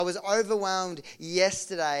I was overwhelmed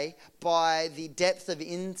yesterday by the depth of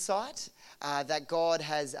insight that God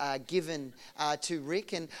has given to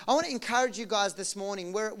Rick. And I want to encourage you guys this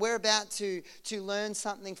morning. We're about to learn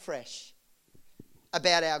something fresh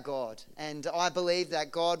about our God. And I believe that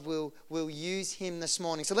God will use him this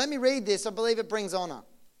morning. So let me read this. I believe it brings honour.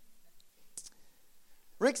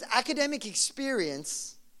 Rick's academic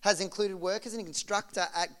experience has included work as an instructor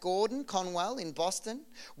at Gordon Conwell in Boston,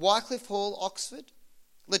 Wycliffe Hall, Oxford,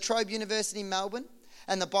 La Trobe University, Melbourne,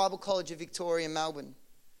 and the Bible College of Victoria, Melbourne.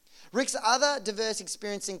 Rick's other diverse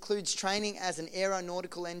experience includes training as an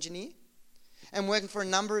aeronautical engineer and working for a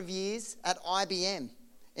number of years at IBM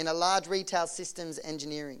in a large retail systems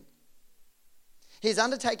engineering. He has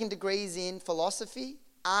undertaken degrees in philosophy,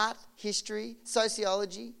 art, history,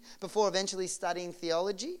 sociology, before eventually studying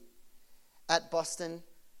theology at Boston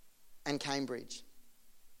and Cambridge.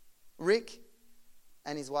 Rick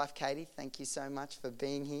and his wife Katie, thank you so much for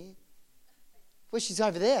being here. Well, she's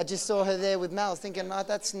over there. I just saw her there with Mel. I was thinking, no,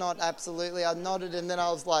 that's not absolutely. I nodded and then I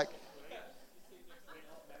was like,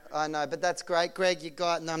 I know, but that's great. Greg, you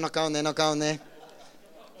got... No, I'm not going there, not going there.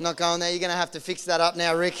 Not going there. You're going to have to fix that up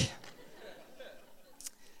now, Rick.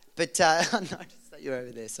 But I noticed that you're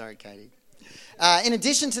over there. Sorry, Katie. In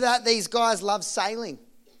addition to that, these guys love sailing.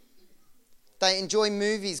 They enjoy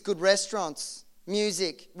movies, good restaurants,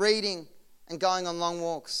 music, reading, and going on long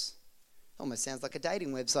walks. Almost sounds like a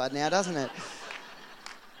dating website now, doesn't it?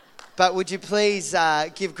 But would you please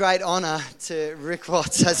give great honour to Rick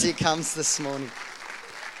Watts as he comes this morning.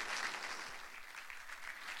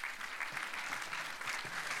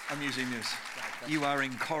 I'm using this. You are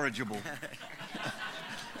incorrigible.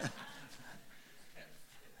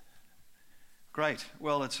 Great.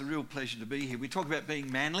 Well, it's a real pleasure to be here. We talk about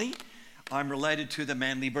being manly. I'm related to the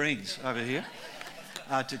Manly Breens over here.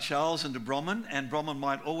 To Charles and to Bronwyn, and Bronwyn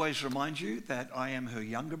might always remind you that I am her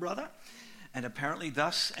younger brother, and apparently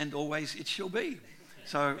thus and always it shall be.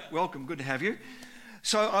 So welcome, good to have you.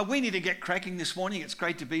 So we need to get cracking this morning. It's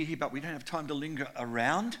great to be here, but we don't have time to linger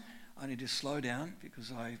around. I need to slow down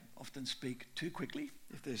because I often speak too quickly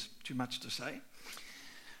if there's too much to say.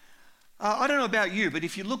 I don't know about you, but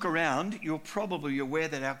if you look around, you're probably aware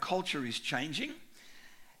that our culture is changing,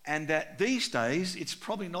 and that these days it's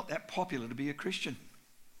probably not that popular to be a Christian.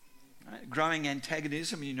 Growing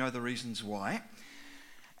antagonism, you know the reasons why.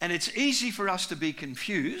 And it's easy for us to be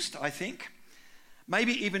confused, I think,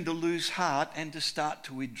 maybe even to lose heart and to start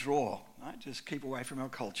to withdraw, right? Just keep away from our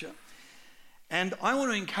culture. And I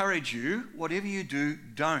want to encourage you, whatever you do,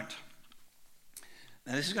 don't.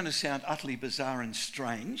 Now, this is going to sound utterly bizarre and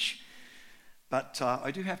strange, but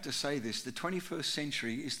I do have to say this. The 21st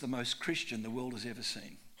century is the most Christian the world has ever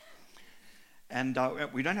seen. And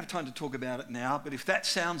we don't have time to talk about it now, but if that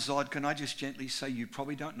sounds odd, can I just gently say you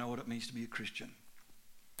probably don't know what it means to be a Christian?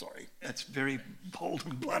 Sorry, that's very bold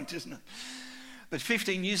and blunt, isn't it? But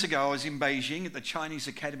 15 years ago, I was in Beijing at the Chinese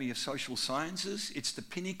Academy of Social Sciences. It's the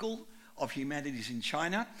pinnacle of humanities in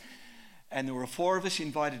China. And there were 4 of us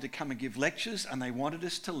invited to come and give lectures, and they wanted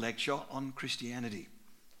us to lecture on Christianity.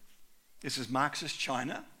 This is Marxist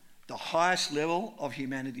China, the highest level of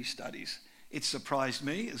humanities studies. It surprised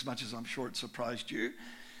me as much as I'm sure it surprised you.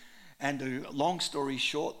 And long story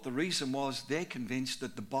short, the reason was they're convinced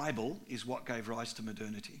that the Bible is what gave rise to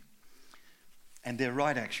modernity. And they're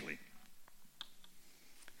right, actually.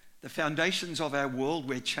 The foundations of our world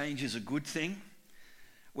where change is a good thing,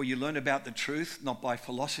 where you learn about the truth not by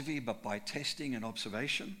philosophy but by testing and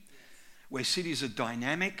observation, where cities are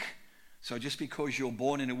dynamic, so just because you're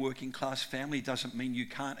born in a working class family doesn't mean you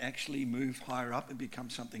can't actually move higher up and become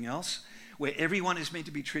something else, where everyone is meant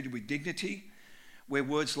to be treated with dignity, where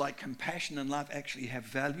words like compassion and love actually have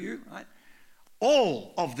value, right?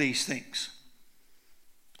 All of these things,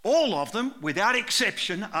 all of them, without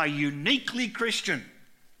exception, are uniquely Christian.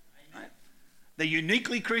 Right? They're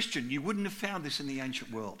uniquely Christian. You wouldn't have found this in the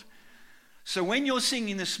ancient world. So when you're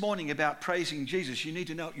singing this morning about praising Jesus, you need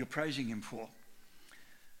to know what you're praising him for.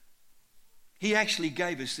 He actually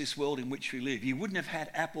gave us this world in which we live. You wouldn't have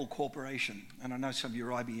had Apple Corporation. And I know some of you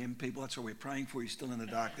are IBM people. That's what we're praying for. You're still in the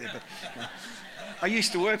dark there. But I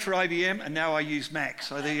used to work for IBM and now I use Mac.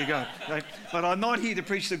 So there you go. Okay? But I'm not here to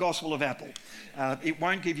preach the gospel of Apple. It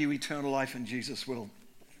won't give you eternal life and Jesus will.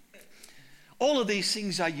 All of these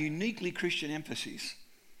things are uniquely Christian emphases.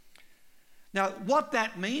 Now, what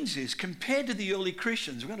that means is, compared to the early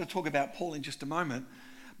Christians, we're going to talk about Paul in just a moment,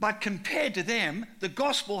 but compared to them, the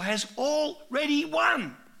gospel has already won.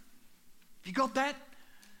 Have you got that?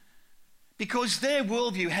 Because their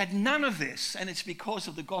worldview had none of this, and it's because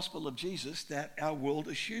of the gospel of Jesus that our world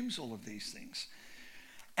assumes all of these things.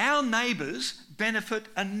 Our neighbours benefit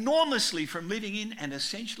enormously from living in an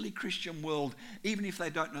essentially Christian world, even if they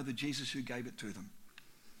don't know the Jesus who gave it to them.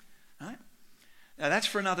 Right? Now, that's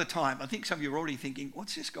for another time. I think some of you are already thinking,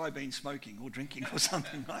 what's this guy been smoking or drinking or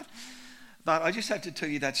something, right? But I just have to tell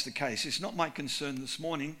you that's the case. It's not my concern this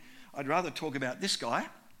morning. I'd rather talk about this guy,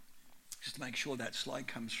 just to make sure that slide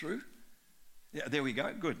comes through. Yeah, there we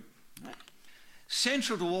go. Good. Right.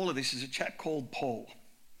 Central to all of this is a chap called Paul.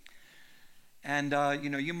 And,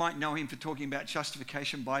 you might know him for talking about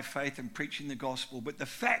justification by faith and preaching the gospel. But the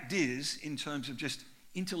fact is, in terms of just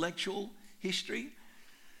intellectual history,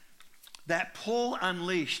 that Paul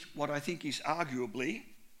unleashed what I think is arguably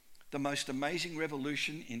the most amazing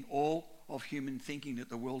revolution in all of human thinking that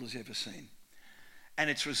the world has ever seen. And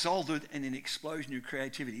it's resulted in an explosion of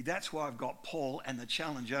creativity. That's why I've got Paul and the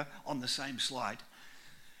Challenger on the same slide.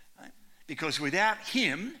 Right? Because without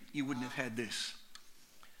him, you wouldn't have had this.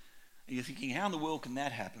 And you're thinking, how in the world can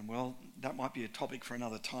that happen? Well, that might be a topic for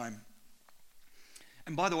another time.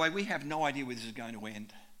 And by the way, we have no idea where this is going to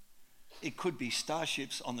end. It could be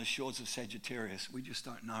starships on the shores of Sagittarius. We just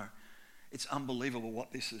don't know. It's unbelievable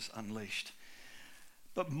what this has unleashed.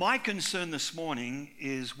 But my concern this morning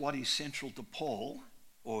is what is central to Paul,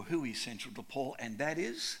 or who is central to Paul, and that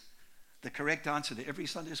is the correct answer to every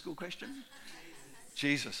Sunday school question.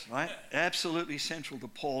 Jesus, right? Absolutely central to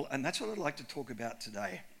Paul, and that's what I'd like to talk about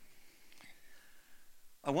today.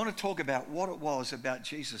 I want to talk about what it was about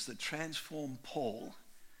Jesus that transformed Paul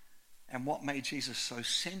and what made Jesus so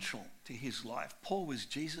central to his life. Paul was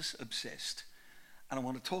Jesus obsessed. And I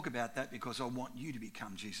want to talk about that because I want you to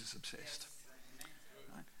become Jesus obsessed.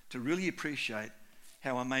 Right? To really appreciate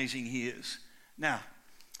how amazing he is. Now,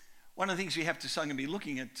 one of the things we have to, so I'm going to be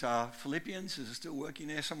looking at Philippians. Is it still working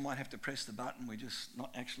there? Someone might have to press the button. We're just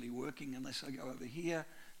not actually working unless I go over here.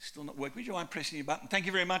 Still not working. Would you mind pressing your button? Thank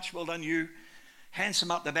you very much. Well done, you.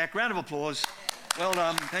 Handsome up the back. Round of applause. Well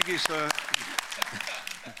done. Thank you, sir.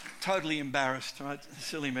 Totally embarrassed, right?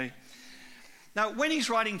 Silly me. Now, when he's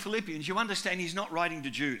writing Philippians, you understand he's not writing to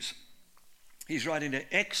Jews. He's writing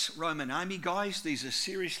to ex-Roman army guys. These are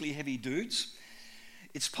seriously heavy dudes.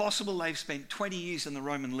 It's possible they've spent 20 years in the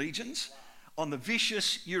Roman legions on the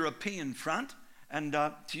vicious European front. And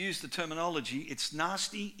to use the terminology, it's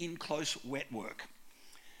nasty, in-close wet work.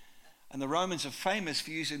 And the Romans are famous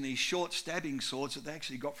for using these short stabbing swords that they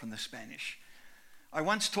actually got from the Spanish. I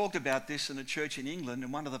once talked about this in a church in England,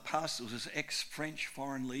 and one of the pastors was ex-French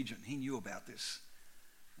Foreign Legion. He knew about this.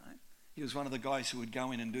 Right? He was one of the guys who would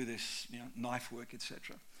go in and do this, knife work,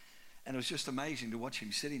 etc. And it was just amazing to watch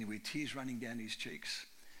him sitting there with tears running down his cheeks,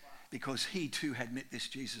 because he too had met this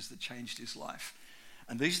Jesus that changed his life.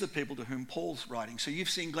 And these are the people to whom Paul's writing. So you've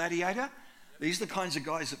seen Gladiator? These are the kinds of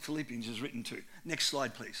guys that Philippians is written to. Next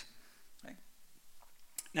slide, please. Okay.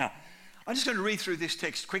 Now, I'm just going to read through this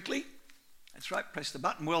text quickly. That's right, press the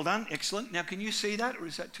button. Well done, excellent. Now, can you see that, or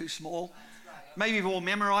is that too small? Maybe you've all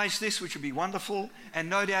memorised this, which would be wonderful, and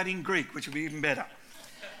no doubt in Greek, which would be even better.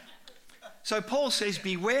 So Paul says,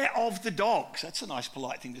 beware of the dogs. That's a nice,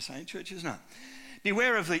 polite thing to say in church, isn't it?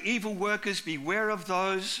 Beware of the evil workers, beware of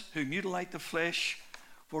those who mutilate the flesh,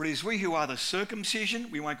 for it is we who are the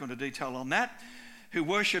circumcision, we won't go into detail on that, who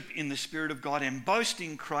worship in the Spirit of God and boast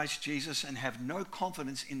in Christ Jesus and have no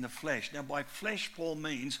confidence in the flesh. Now, by flesh, Paul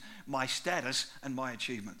means my status and my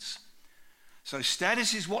achievements. So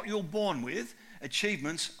status is what you're born with.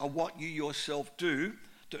 Achievements are what you yourself do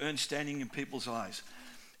to earn standing in people's eyes.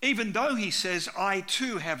 Even though he says, I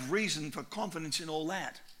too have reason for confidence in all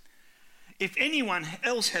that. If anyone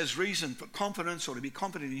else has reason for confidence or to be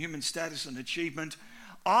confident in human status and achievement,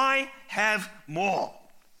 I have more.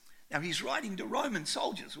 Now, he's writing to Roman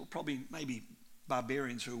soldiers, or probably maybe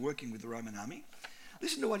barbarians who are working with the Roman army.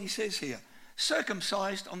 Listen to what he says here.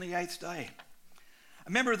 Circumcised on the 8th day. A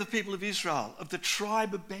member of the people of Israel, of the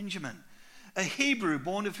tribe of Benjamin. A Hebrew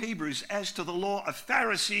born of Hebrews, as to the law, a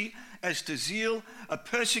Pharisee, as to zeal, a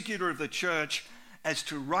persecutor of the church, as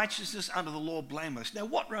to righteousness under the law, blameless. Now,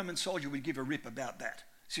 what Roman soldier would give a rip about that?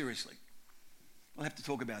 Seriously. We'll have to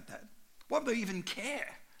talk about that. Why would they even care?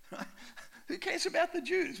 Right? Who cares about the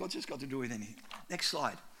Jews? What's this got to do with anything? Next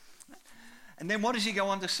slide. And then what does he go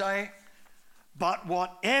on to say? But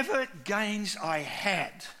whatever gains I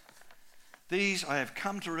had, these I have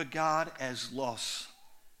come to regard as loss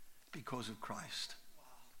because of Christ.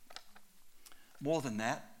 More than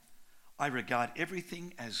that, I regard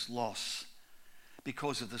everything as loss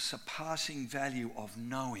because of the surpassing value of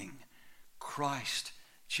knowing Christ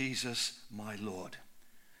Jesus my Lord.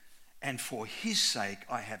 And for his sake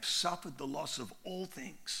I have suffered the loss of all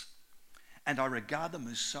things, and I regard them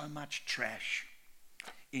as so much trash,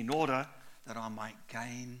 in order that I might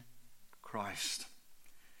gain Christ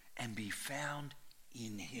and be found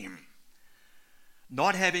in him.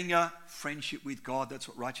 Not having a friendship with God, that's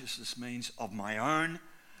what righteousness means, of my own,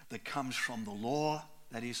 that comes from the law,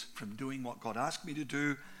 that is from doing what God asked me to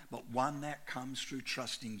do, but one that comes through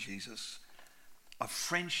trusting Jesus. A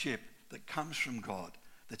friendship that comes from God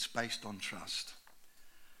that's based on trust.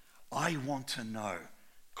 I want to know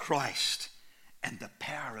Christ and the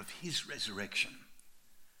power of his resurrection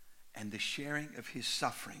and the sharing of his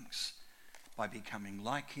sufferings by becoming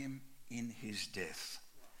like him in his death,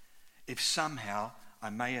 if somehow I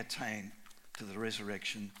may attain to the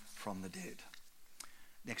resurrection from the dead.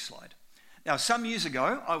 Next slide. Now, some years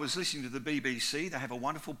ago, I was listening to the BBC. They have a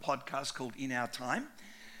wonderful podcast called In Our Time,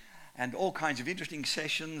 and all kinds of interesting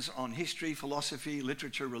sessions on history, philosophy,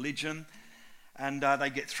 literature, religion. And they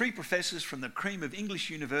get 3 professors from the cream of English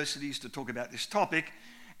universities to talk about this topic.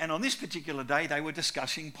 And on this particular day, they were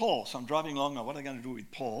discussing Paul. So I'm driving along, what are they going to do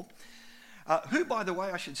with Paul? Who, by the way,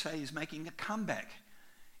 I should say, is making a comeback,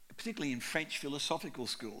 particularly in French philosophical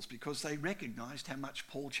schools, because they recognised how much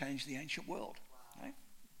Paul changed the ancient world. Wow. Okay?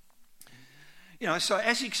 You know, so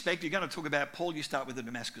as you expect, you're going to talk about Paul, you start with the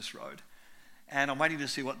Damascus Road. And I'm waiting to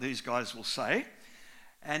see what these guys will say.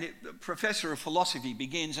 And the professor of philosophy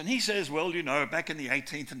begins, and he says, well, you know, back in the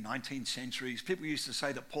 18th and 19th centuries, people used to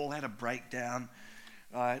say that Paul had a breakdown,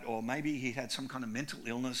 right? Or maybe he had some kind of mental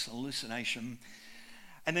illness, hallucination.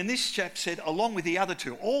 And then this chap said, along with the other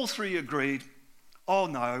 2, all 3 agreed, oh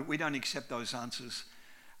no, we don't accept those answers.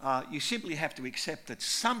 You simply have to accept that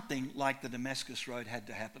something like the Damascus Road had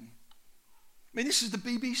to happen. I mean, this is the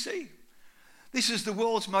BBC. This is the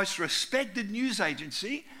world's most respected news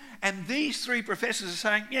agency, and these 3 professors are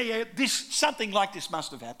saying, yeah, something like this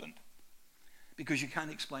must have happened, because you can't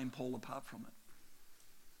explain Paul apart from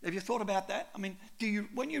it. Have you thought about that? I mean,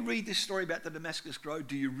 when you read this story about the Damascus Road,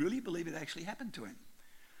 do you really believe it actually happened to him?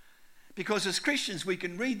 Because as Christians, we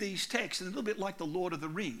can read these texts, and a little bit like the Lord of the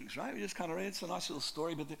Rings, right? We just kind of read, it's a nice little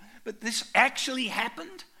story, but this actually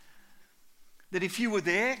happened? That if you were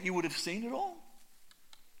there, you would have seen it all?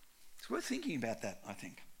 It's worth thinking about that, I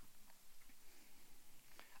think.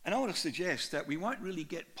 And I want to suggest that we won't really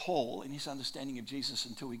get Paul in his understanding of Jesus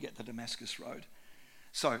until we get the Damascus Road.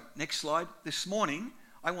 So, next slide. This morning,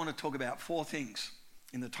 I want to talk about 4 things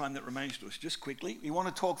in the time that remains to us, just quickly. We want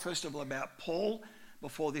to talk, first of all, about Paul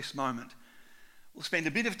before this moment. We'll spend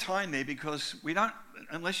a bit of time there because we don't,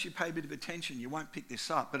 unless you pay a bit of attention, you won't pick this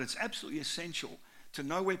up, but it's absolutely essential to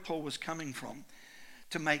know where Paul was coming from,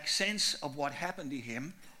 to make sense of what happened to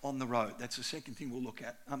him on the road. That's the second thing we'll look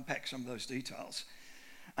at, unpack some of those details.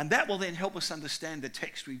 And that will then help us understand the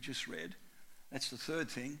text we've just read. That's the third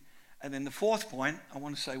thing. And then the fourth point, I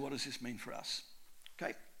want to say, what does this mean for us?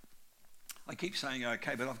 Okay? I keep saying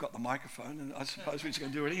okay, but I've got the microphone, and I suppose we're just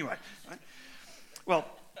going to do it anyway. Right? Well,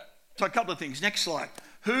 so a couple of things. Next slide.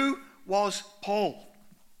 Who was Paul?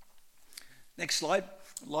 Next slide.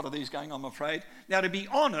 A lot of these going, I'm afraid. Now, to be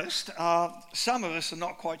honest, some of us are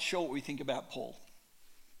not quite sure what we think about Paul.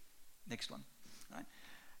 Next one. Right?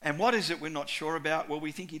 And what is it we're not sure about? Well,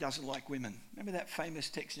 we think he doesn't like women. Remember that famous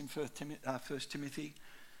text in 1 Timothy?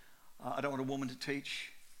 I don't want a woman to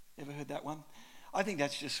teach. Ever heard that one? I think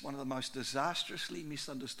that's just one of the most disastrously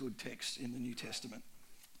misunderstood texts in the New Testament.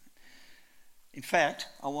 In fact,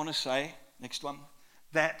 I want to say, next one,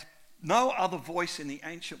 that no other voice in the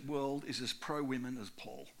ancient world is as pro-women as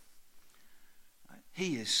Paul.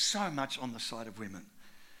 He is so much on the side of women.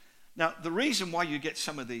 Now, the reason why you get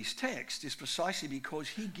some of these texts is precisely because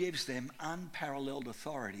he gives them unparalleled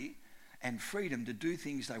authority and freedom to do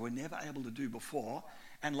things they were never able to do before.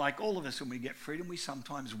 And like all of us, when we get freedom, we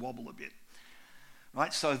sometimes wobble a bit.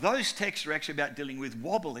 Right? So those texts are actually about dealing with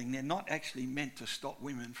wobbling. They're not actually meant to stop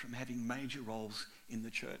women from having major roles in the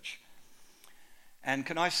church. And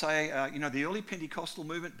can I say, the early Pentecostal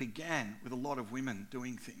movement began with a lot of women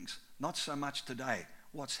doing things. Not so much today.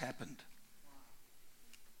 What's happened?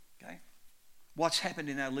 Okay? What's happened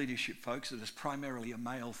in our leadership, folks, is primarily a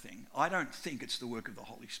male thing. I don't think it's the work of the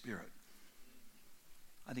Holy Spirit.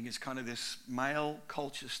 I think it's kind of this male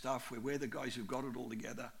culture stuff where we're the guys who've got it all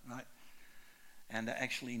together, right? And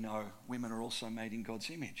actually, no, women are also made in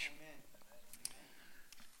God's image.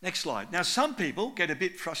 Next slide. Now, some people get a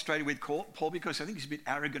bit frustrated with Paul because I think he's a bit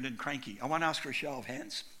arrogant and cranky. I won't ask for a show of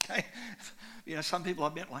hands. Okay? Some people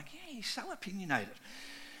I've met like, yeah, he's so opinionated.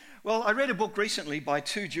 Well, I read a book recently by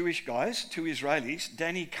 2 Jewish guys, 2 Israelis,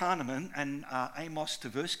 Danny Kahneman and Amos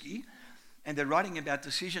Tversky, and they're writing about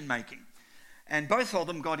decision making. And both of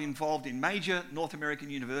them got involved in major North American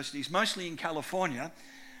universities, mostly in California.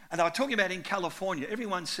 And they were talking about in California,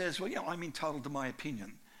 everyone says, well, I'm entitled to my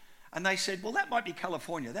opinion. And they said, well, that might be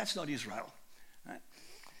California. That's not Israel. Right?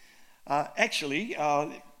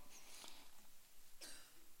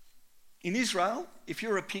 In Israel, if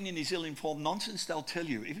your opinion is ill-informed nonsense, they'll tell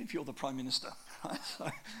you, even if you're the Prime Minister. Right?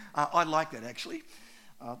 So, I like that, actually.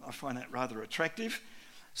 I find that rather attractive.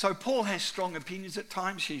 So Paul has strong opinions at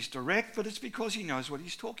times. He's direct, but it's because he knows what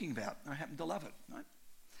he's talking about. I happen to love it. Right?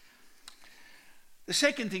 The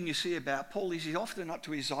second thing you see about Paul is he's often up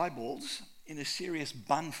to his eyeballs in a serious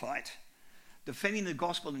bun fight, defending the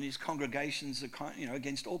gospel in his congregations,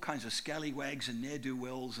 against all kinds of scallywags and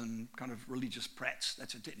ne'er-do-wells and kind of religious prats.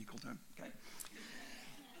 That's a technical term, okay?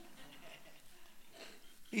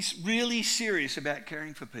 He's really serious about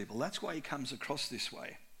caring for people. That's why he comes across this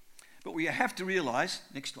way. But what you have to realise,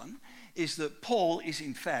 next one, is that Paul is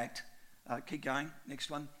in fact, keep going, next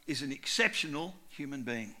one, is an exceptional human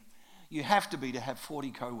being. You have to be to have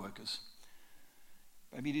 40 co-workers.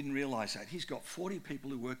 Maybe you didn't realise that. He's got 40 people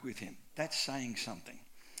who work with him. That's saying something.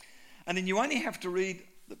 And then you only have to read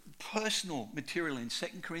the personal material in 2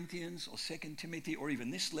 Corinthians or 2 Timothy or even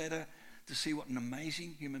this letter to see what an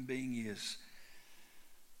amazing human being he is.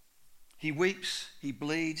 He weeps, he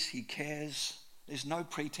bleeds, he cares. There's no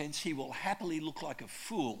pretense. He will happily look like a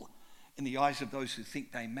fool in the eyes of those who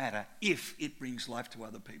think they matter if it brings life to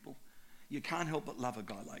other people. You can't help but love a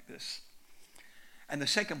guy like this. And the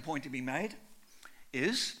second point to be made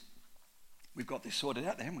is, we've got this sorted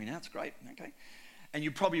out there, haven't we now? It's great, okay? And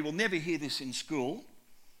you probably will never hear this in school,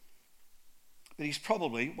 but he's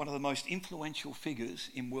probably one of the most influential figures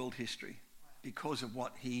in world history because of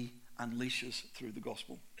what he unleashes through the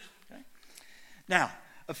gospel. Okay? Now,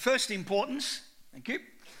 of first importance, thank you,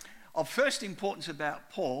 of first importance about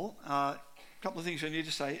Paul, a couple of things I need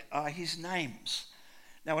to say are his names.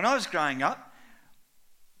 Now, when I was growing up,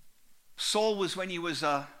 Saul was when he was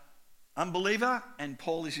an unbeliever, and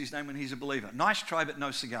Paul is his name when he's a believer. Nice try, but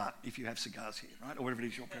no cigar, if you have cigars here, right? Or whatever it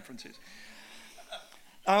is your preference is.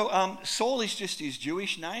 Saul is just his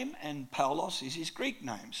Jewish name, and Paulos is his Greek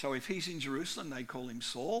name. So if he's in Jerusalem, they call him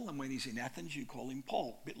Saul, and when he's in Athens, you call him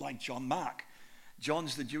Paul, a bit like John Mark.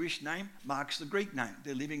 John's the Jewish name, Mark's the Greek name.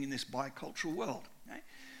 They're living in this bicultural world. Okay?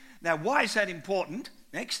 Now, why is that important?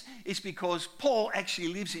 Next, it's because Paul actually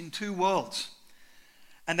lives in two worlds.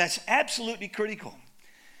 And that's absolutely critical.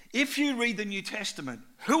 If you read the New Testament,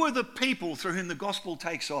 who are the people through whom the gospel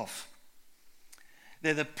takes off?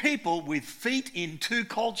 They're the people with feet in two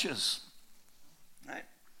cultures. Right?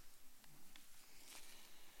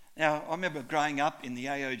 Now, I remember growing up in the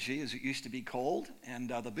AOG, as it used to be called, and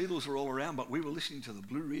the Beatles were all around, but we were listening to the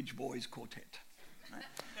Blue Ridge Boys Quartet. Right?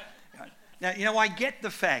 Now, I get the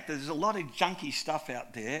fact that there's a lot of junky stuff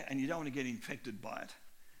out there and you don't want to get infected by it.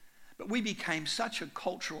 But we became such a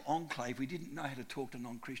cultural enclave, we didn't know how to talk to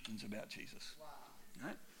non-Christians about Jesus. Wow.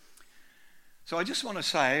 Right? So I just want to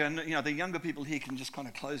say, and the younger people here can just kind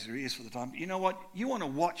of close their ears for the time, but you know what? You want to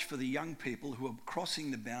watch for the young people who are crossing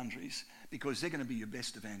the boundaries because they're going to be your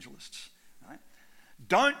best evangelists. Right?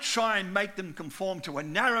 Don't try and make them conform to a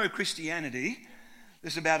narrow Christianity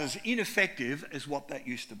that's about as ineffective as what that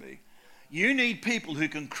used to be. You need people who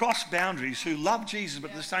can cross boundaries, who love Jesus,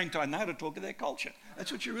 but at the same time know how to talk to their culture. That's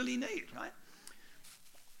what you really need, right?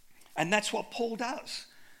 And that's what Paul does.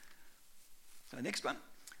 So next one.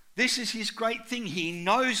 This is his great thing. He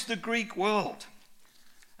knows the Greek world.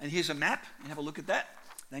 And here's a map. Have a look at that.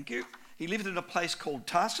 Thank you. He lived in a place called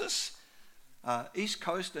Tarsus, east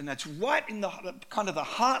coast, and that's right in the kind of the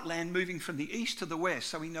heartland, moving from the east to the west.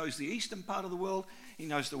 So he knows the eastern part of the world. He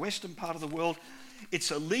knows the western part of the world.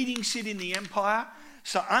 It's a leading city in the empire.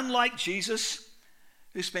 So unlike Jesus,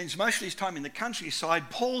 who spends most of his time in the countryside,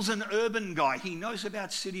 Paul's an urban guy. He knows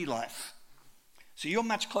about city life. So you're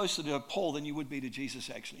much closer to Paul than you would be to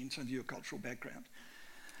Jesus, actually, in terms of your cultural background.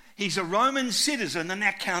 He's a Roman citizen, and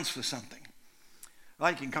that counts for something.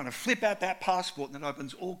 Right? You can kind of flip out that passport, and it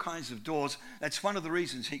opens all kinds of doors. That's one of the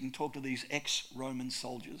reasons he can talk to these ex-Roman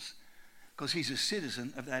soldiers, because he's a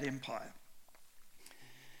citizen of that empire.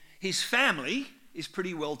 His family is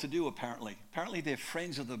pretty well-to-do, apparently. Apparently they're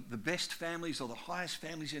friends of the best families or the highest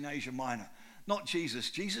families in Asia Minor. Not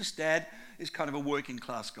Jesus. Jesus' dad is kind of a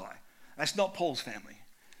working-class guy. That's not Paul's family.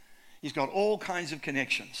 He's got all kinds of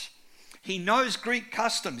connections. He knows Greek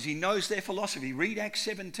customs. He knows their philosophy. Read Acts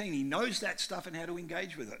 17. He knows that stuff and how to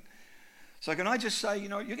engage with it. So can I just say, you're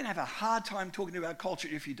going to have a hard time talking about culture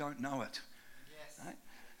if you don't know it. Yes. Right?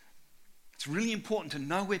 It's really important to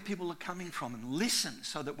know where people are coming from and listen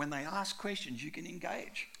so that when they ask questions, you can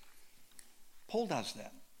engage. Paul does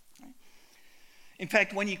that. Right? In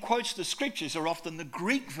fact, when he quotes the scriptures, are often the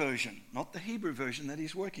Greek version, not the Hebrew version that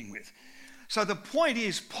he's working with. So the point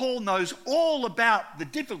is, Paul knows all about the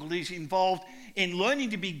difficulties involved in learning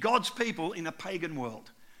to be God's people in a pagan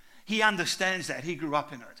world. He understands that. He grew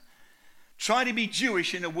up in it. try to be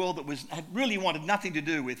Jewish in a world that had really wanted nothing to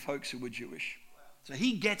do with folks who were Jewish. So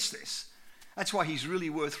he gets this. That's why he's really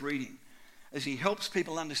worth reading, as he helps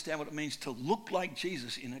people understand what it means to look like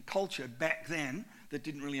Jesus in a culture back then that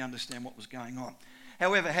didn't really understand what was going on.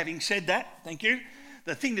 However, having said that, thank you,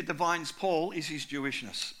 the thing that defines Paul is his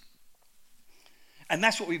Jewishness. And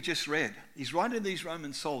that's what we've just read. He's writing to these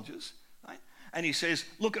Roman soldiers, right? And he says,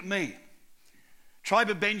 look at me, tribe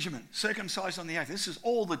of Benjamin, circumcised on the 8th. This is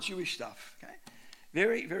all the Jewish stuff, okay?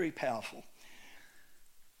 Very, very powerful.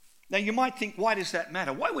 Now, you might think, why does that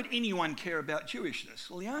matter? Why would anyone care about Jewishness?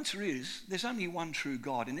 Well, the answer is, there's only one true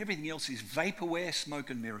God, and everything else is vaporware, smoke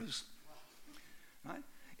and mirrors. Right?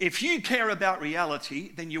 If you care about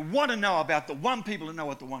reality, then you want to know about the one people who know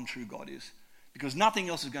what the one true God is, because nothing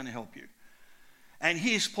else is going to help you. And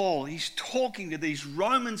here's Paul. He's talking to these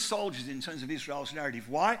Roman soldiers in terms of Israel's narrative.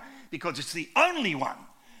 Why? Because it's the only one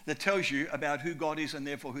that tells you about who God is and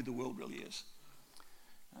therefore who the world really is.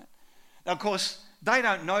 Right? Now, of course, they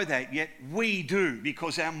don't know that yet. We do,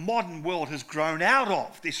 because our modern world has grown out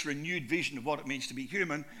of this renewed vision of what it means to be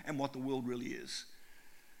human and what the world really is.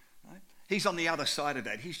 Right? He's on the other side of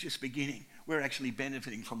that. He's just beginning. We're actually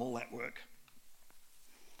benefiting from all that work.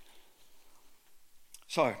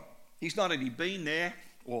 So, he's not only been there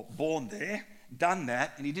or born there, done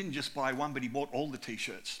that, and he didn't just buy one, but he bought all the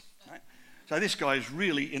t-shirts. Right? So this guy is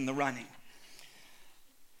really in the running.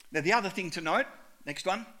 Now, the other thing to note, next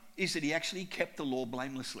one, is that he actually kept the law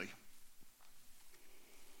blamelessly.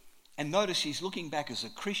 And notice he's looking back as a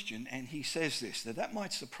Christian and he says this. Now that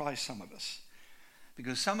might surprise some of us,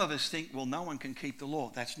 because some of us think, well, no one can keep the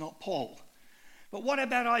law. That's not Paul. But what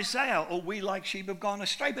about Isaiah? Or we like sheep have gone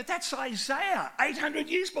astray. But that's Isaiah, 800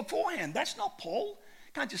 years beforehand. That's not Paul.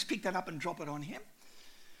 Can't just pick that up and drop it on him.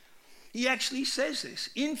 He actually says this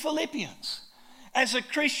in Philippians. As a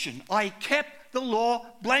Christian, I kept the law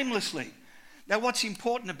blamelessly. Now, what's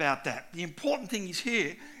important about that? The important thing is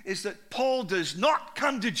here is that Paul does not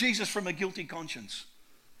come to Jesus from a guilty conscience.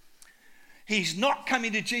 He's not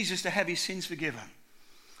coming to Jesus to have his sins forgiven.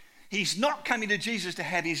 He's not coming to Jesus to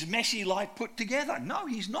have his messy life put together. No,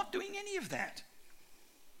 he's not doing any of that.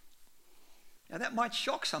 Now, that might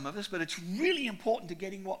shock some of us, but it's really important to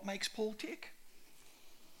getting what makes Paul tick.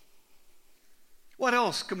 What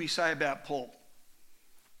else can we say about Paul?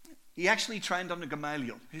 He actually trained under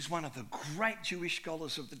Gamaliel, who's one of the great Jewish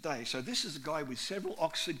scholars of the day. So this is a guy with several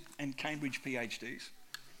Oxford and Cambridge PhDs.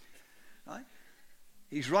 Right?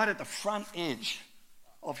 He's right at the front edge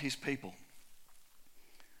of his people.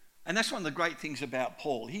 And that's one of the great things about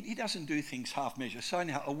Paul. He doesn't do things half measure. So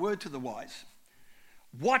now, a word to the wise.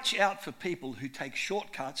 Watch out for people who take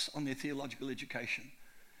shortcuts on their theological education,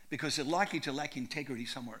 because they're likely to lack integrity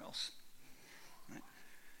somewhere else.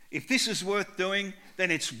 If this is worth doing,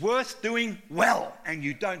 then it's worth doing well, and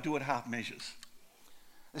you don't do it half measures,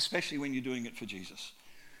 especially when you're doing it for Jesus.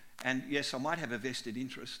 And yes, I might have a vested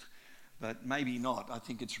interest, but maybe not. I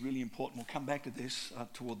think it's really important. We'll come back to this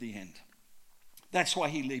toward the end. That's why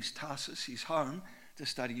he leaves Tarsus, his home, to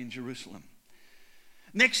study in Jerusalem.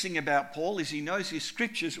 Next thing about Paul is he knows his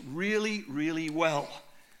scriptures really, really well.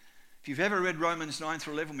 If you've ever read Romans 9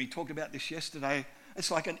 through 11, we talked about this yesterday.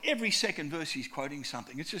 It's like in every second verse he's quoting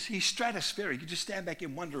something. It's just, he's stratospheric. You just stand back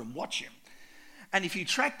and wonder and watch him. And if you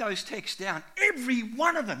track those texts down, every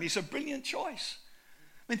one of them is a brilliant choice.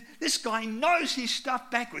 I mean, this guy knows his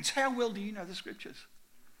stuff backwards. How well do you know the scriptures?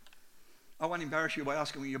 I won't embarrass you by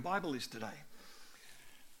asking where your Bible is today.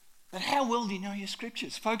 But how well do you know your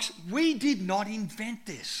scriptures? Folks, we did not invent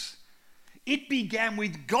this. It began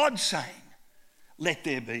with God saying, let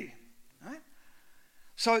there be. Right?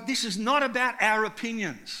 So this is not about our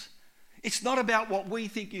opinions. It's not about what we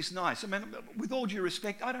think is nice. I mean, with all due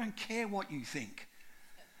respect, I don't care what you think,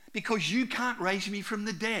 because you can't raise me from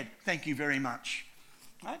the dead. Thank you very much.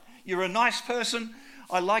 Right? You're a nice person.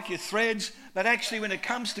 I like your threads. But actually, when it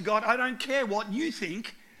comes to God, I don't care what you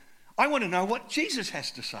think. I want to know what Jesus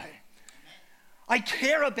has to say. I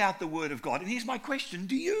care about the Word of God. And here's my question.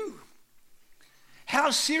 Do you? How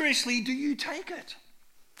seriously do you take it?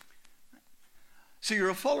 So you're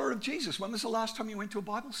a follower of Jesus. When was the last time you went to a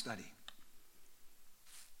Bible study?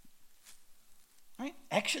 Right?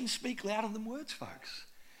 Actions speak louder than words, folks.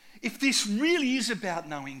 If this really is about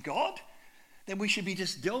knowing God, then we should be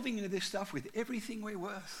just delving into this stuff with everything we're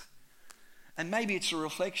worth. And maybe it's a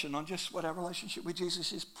reflection on just what our relationship with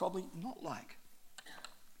Jesus is probably not like.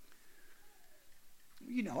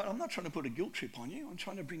 You know, I'm not trying to put a guilt trip on you. I'm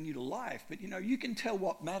trying to bring you to life. But, you know, you can tell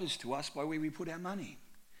what matters to us by where we put our money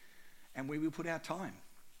and where we put our time.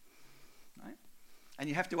 Right? And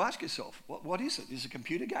you have to ask yourself, what is it? Is it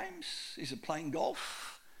computer games? Is it playing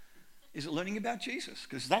golf? Is it learning about Jesus?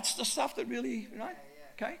 Because that's the stuff that really, right?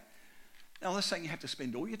 Okay? Now, I'm not saying you have to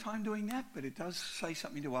spend all your time doing that, but it does say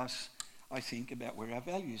something to us, I think, about where our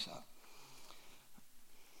values are.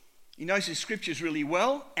 He knows his scriptures really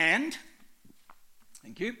well, and,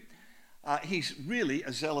 thank you, he's really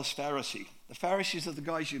a zealous Pharisee. The Pharisees are the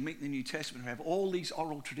guys you meet in the New Testament who have all these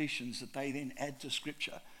oral traditions that they then add to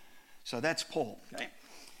scripture. So that's Paul, okay?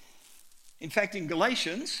 In fact, in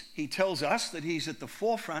Galatians, he tells us that he's at the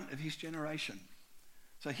forefront of his generation.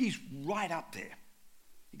 So he's right up there.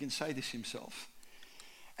 He can say this himself.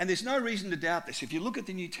 And there's no reason to doubt this. If you look at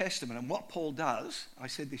the New Testament and what Paul does, I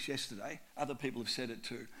said this yesterday, other people have said it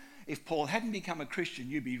too. If Paul hadn't become a Christian,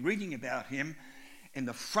 you'd be reading about him in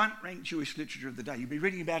the front-ranked Jewish literature of the day. You'd be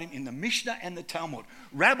reading about him in the Mishnah and the Talmud.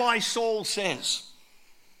 Rabbi Saul says.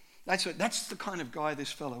 That's the kind of guy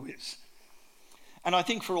this fellow is. And I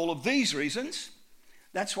think for all of these reasons,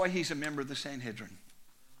 that's why he's a member of the Sanhedrin.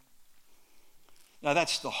 Now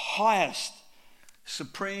that's the highest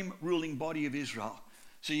supreme ruling body of Israel.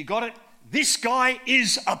 So you got it? This guy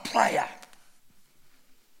is a player.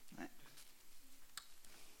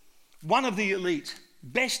 One of the elite,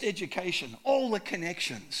 best education, all the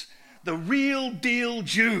connections, the real deal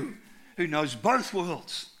Jew who knows both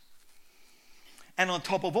worlds. And on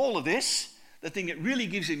top of all of this, the thing that really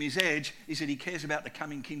gives him his edge is that he cares about the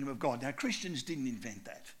coming kingdom of God. Now, Christians didn't invent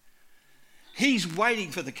that. He's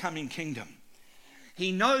waiting for the coming kingdom.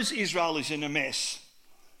 He knows Israel is in a mess.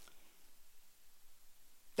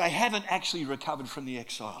 They haven't actually recovered from the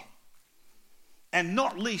exile. And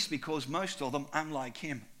not least because most of them, unlike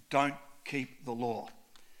him, don't keep the law.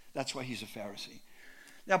 That's why he's a Pharisee.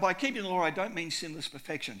 Now, by keeping the law, I don't mean sinless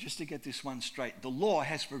perfection. Just to get this one straight, the law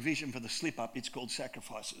has provision for the slip-up. It's called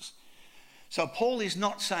sacrifices. So Paul is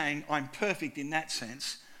not saying I'm perfect in that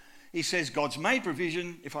sense. He says God's made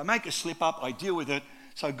provision. If I make a slip up, I deal with it.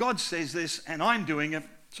 So God says this and I'm doing it.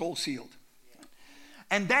 It's all sealed.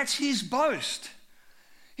 And that's his boast.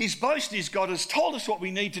 His boast is God has told us what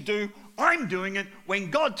we need to do. I'm doing it.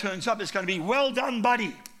 When God turns up, it's going to be well done,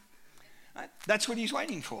 buddy. That's what he's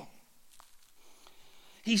waiting for.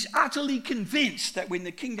 He's utterly convinced that when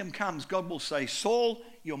the kingdom comes, God will say, Saul,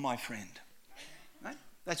 you're my friend. Right?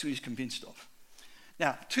 That's what he's convinced of.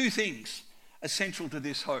 Now, two things are central to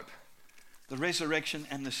this hope. The resurrection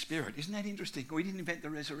and the Spirit. Isn't that interesting? We didn't invent the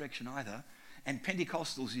resurrection either. And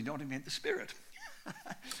Pentecostals did not invent the Spirit.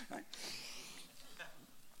 Right?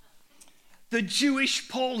 The Jewish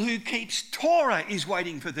Paul who keeps Torah is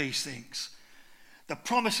waiting for these things. The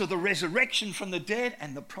promise of the resurrection from the dead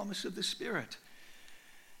and the promise of the Spirit.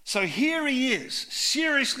 So here he is,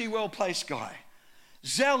 seriously well-placed guy,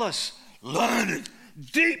 zealous, learned,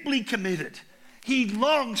 deeply committed. He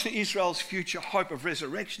longs for Israel's future hope of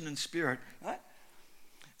resurrection and Spirit. Right?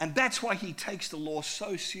 And that's why he takes the law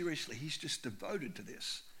so seriously. He's just devoted to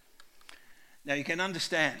this. Now you can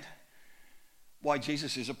understand why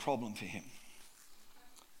Jesus is a problem for him.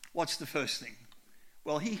 What's the first thing?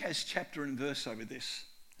 Well, he has chapter and verse over this.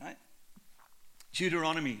 Right?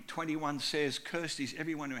 Deuteronomy 21 says, cursed is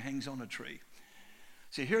everyone who hangs on a tree.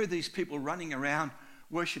 So here are these people running around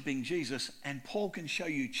worshipping Jesus, and Paul can show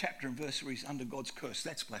you chapter and verse where he's under God's curse.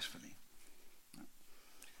 That's blasphemy.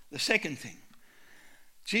 The second thing,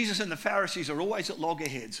 Jesus and the Pharisees are always at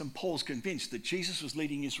loggerheads, and Paul's convinced that Jesus was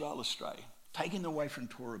leading Israel astray, taking them away from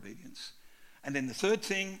Torah obedience. And then the third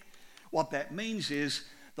thing, what that means is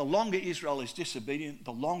the longer Israel is disobedient,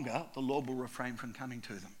 the longer the Lord will refrain from coming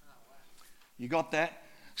to them. You got that?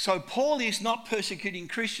 So Paul is not persecuting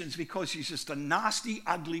Christians because he's just a nasty,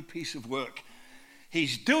 ugly piece of work.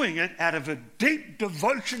 He's doing it out of a deep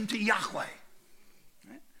devotion to Yahweh.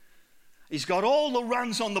 Right? He's got all the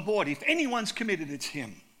runs on the board. If anyone's committed, it's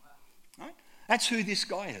him. Right? That's who this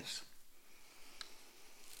guy is.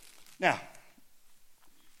 Now,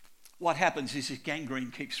 what happens is this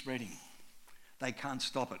gangrene keeps spreading. They can't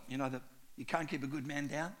stop it. You know that you can't keep a good man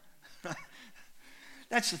down?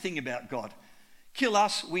 That's the thing about God. Kill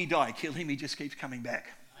us, we die. Kill him, he just keeps coming back.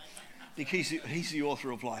 Because he's the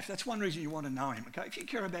author of life. That's one reason you want to know him. Okay? If you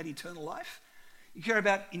care about eternal life, you care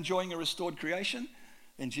about enjoying a restored creation,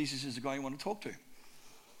 then Jesus is the guy you want to talk to.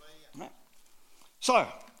 Right? So,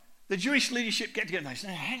 the Jewish leadership get together and they say,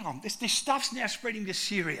 hang on, this stuff's now spreading to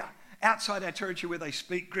Syria, outside our territory where they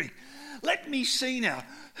speak Greek. Let me see now,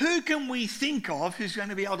 who can we think of who's going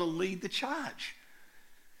to be able to lead the charge?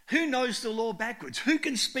 Who knows the law backwards? Who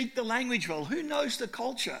can speak the language well? Who knows the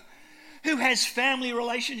culture? Who has family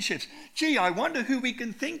relationships? Gee, I wonder who we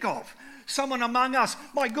can think of. Someone among us.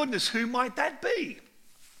 My goodness, who might that be?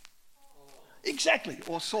 Exactly.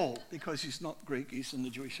 Or Saul, because he's not Greek, he's in the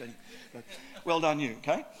Jewish setting. But well done you,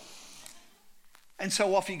 okay? And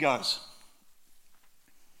so off he goes.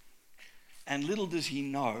 And little does he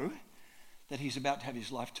know that he's about to have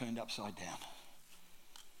his life turned upside down.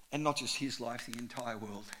 And not just his life, the entire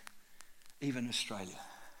world, even Australia.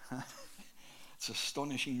 It's an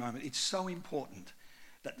astonishing moment. It's so important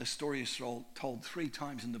that the story is told 3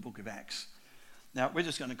 times in the book of Acts. Now, we're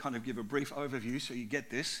just going to kind of give a brief overview so you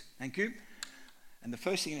get this. Thank you. And the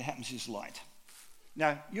first thing that happens is light.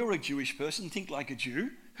 Now, you're a Jewish person. Think like a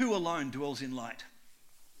Jew. Who alone dwells in light?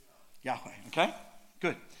 Yahweh. Okay?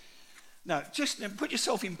 Good. Now, just put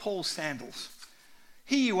yourself in Paul's sandals.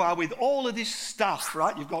 Here you are with all of this stuff,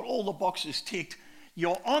 right? You've got all the boxes ticked.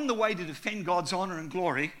 You're on the way to defend God's honor and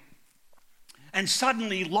glory. And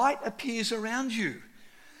suddenly light appears around you.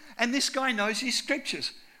 And this guy knows his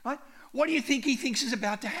scriptures, right? What do you think he thinks is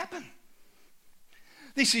about to happen?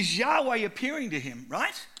 This is Yahweh appearing to him,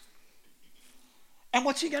 right? And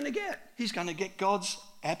what's he going to get? He's going to get God's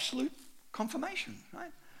absolute confirmation,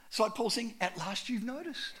 right? It's like Paul saying, at last you've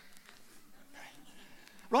noticed.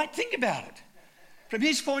 Right? Think about it. From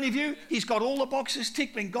his point of view, he's got all the boxes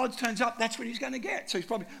ticked. When God turns up, that's what he's going to get. So he's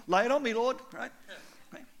probably, lay it on me, Lord, right?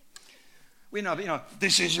 We know,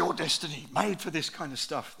 this is your destiny, made for this kind of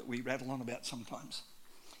stuff that we rattle on about sometimes.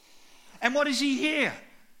 And what does he hear?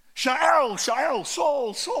 Shael, Shael,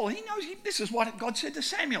 Saul, Saul. He knows this is what God said to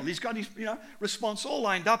Samuel. He's got his response all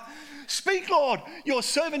lined up. Speak, Lord, your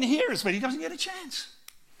servant hears, but he doesn't get a chance.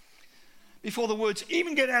 Before the words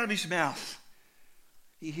even get out of his mouth,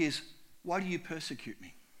 he hears, why do you persecute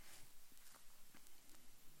me?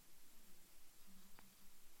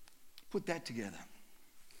 Put that together.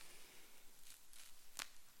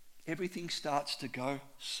 Everything starts to go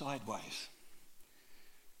sideways.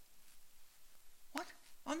 What?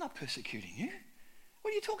 I'm not persecuting you.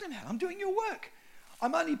 What are you talking about? I'm doing your work.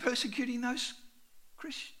 I'm only persecuting those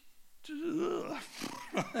Christians.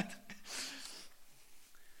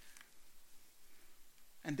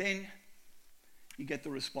 And then you get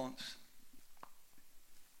the response.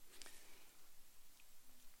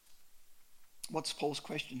 What's Paul's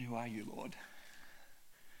question? Who are you, Lord?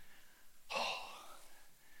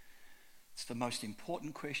 It's the most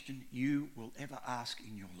important question you will ever ask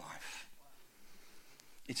in your life.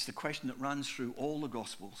 It's the question that runs through all the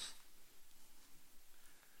Gospels.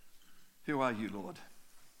 Who are you, Lord?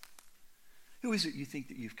 Who is it you think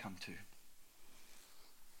that you've come to?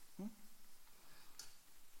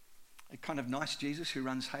 A kind of nice Jesus who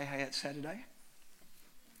runs Hey Hey at Saturday?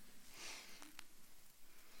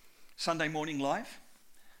 Sunday morning live?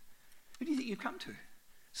 Who do you think you've come to?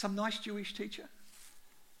 Some nice Jewish teacher?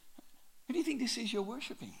 Who do you think this is you're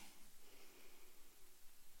worshipping?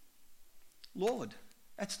 Lord,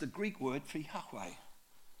 that's the Greek word for Yahweh,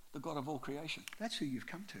 the God of all creation. That's who you've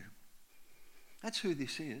come to. That's who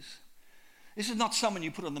this is. This is not someone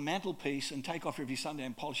you put on the mantelpiece and take off every Sunday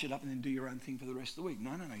and polish it up and then do your own thing for the rest of the week.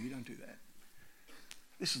 No, you don't do that.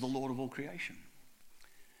 This is the Lord of all creation.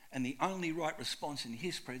 And the only right response in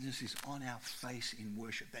his presence is on our face in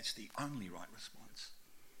worship. That's the only right response.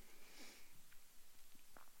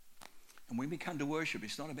 And when we come to worship,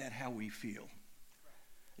 it's not about how we feel.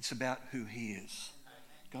 It's about who he is.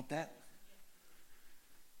 Got that?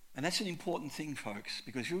 And that's an important thing, folks,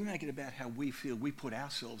 because if we make it about how we feel, we put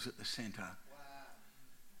ourselves at the center.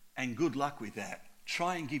 And good luck with that.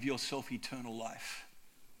 Try and give yourself eternal life.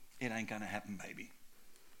 It ain't going to happen, baby.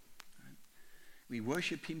 Right? We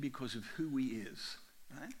worship him because of who he is.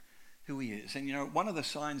 Right? Who he is. And one of the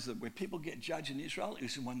signs that where people get judged in Israel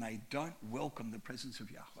is when they don't welcome the presence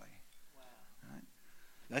of Yahweh. Right?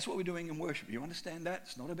 That's what we're doing in worship. You understand that?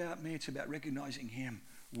 It's not about me. It's about recognizing him,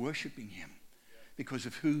 worshiping him because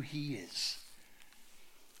of who he is.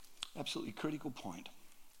 Absolutely critical point.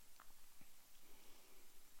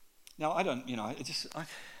 Now, I don't know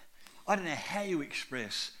how you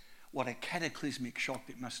express what a cataclysmic shock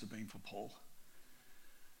it must have been for Paul.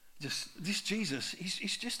 This Jesus,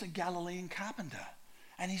 he's just a Galilean carpenter,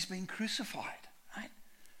 and he's been crucified, right?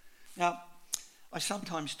 Now, I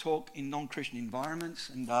sometimes talk in non-Christian environments,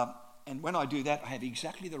 and when I do that, I have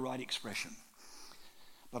exactly the right expression.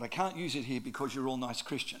 But I can't use it here because you're all nice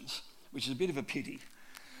Christians, which is a bit of a pity.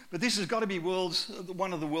 But this has got to be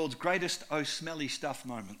one of the world's greatest oh smelly stuff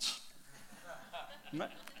moments.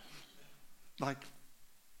 Like,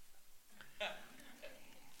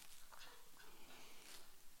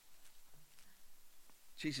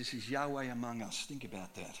 Jesus is Yahweh among us. Think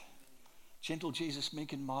about that. Gentle Jesus,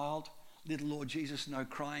 meek and mild. Little Lord Jesus, no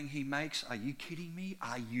crying he makes. Are you kidding me?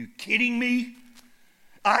 Are you kidding me?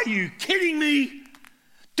 Are you kidding me?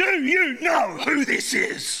 Do you know who this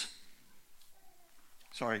is?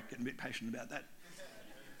 Sorry, getting a bit passionate about that.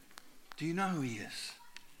 Do you know who he is?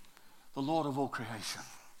 the Lord of all creation.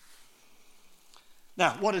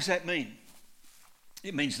 Now, what does that mean?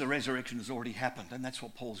 It means the resurrection has already happened, and that's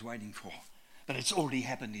what Paul's waiting for. But it's already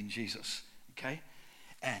happened in Jesus, okay?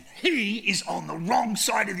 And he is on the wrong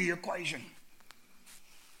side of the equation.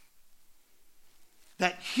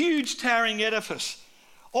 That huge towering edifice,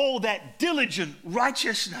 all that diligent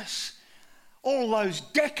righteousness, all those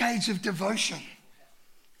decades of devotion,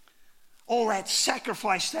 all that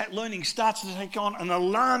sacrifice, that learning starts to take on an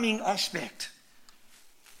alarming aspect.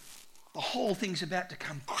 The whole thing's about to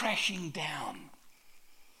come crashing down.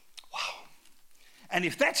 Wow. And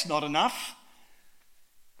if that's not enough,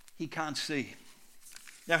 he can't see.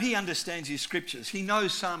 Now, he understands his scriptures. He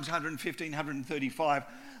knows Psalms 115, 135.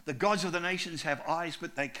 The gods of the nations have eyes,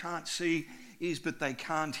 but they can't see, ears, but they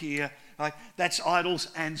can't hear. Right? That's idols,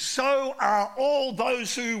 and so are all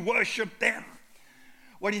those who worship them.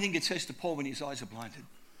 What do you think it says to Paul when his eyes are blinded?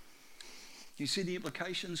 You see the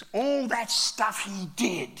implications? All that stuff he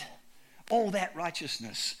did, all that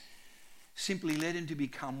righteousness, simply led him to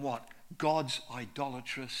become what? God's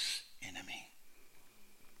idolatrous enemy.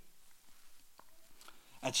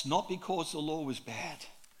 That's not because the law was bad,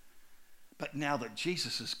 but now that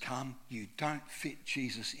Jesus has come, you don't fit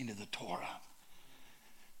Jesus into the Torah.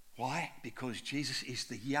 Why? Because Jesus is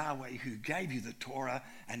the Yahweh who gave you the Torah,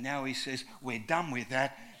 and now he says, we're done with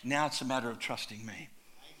that. Now it's a matter of trusting me. Amen.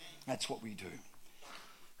 That's what we do.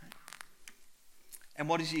 And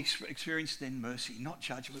what does he experience then? Mercy. Not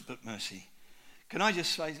judgment, but mercy. Can I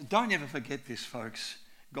just say, don't ever forget this, folks.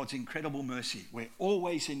 God's incredible mercy. We're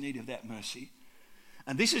always in need of that mercy.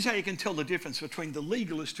 And this is how you can tell the difference between the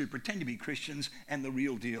legalists who pretend to be Christians and the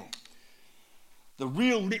real deal. The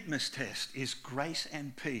real litmus test is grace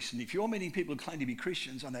and peace. And if you're meeting people who claim to be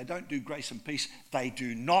Christians and they don't do grace and peace, they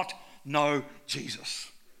do not know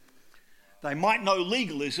Jesus. They might know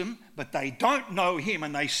legalism, but they don't know him,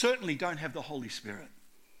 and they certainly don't have the Holy Spirit.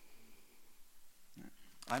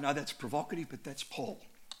 I know that's provocative, but that's Paul.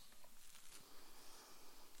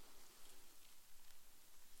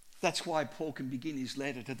 That's why Paul can begin his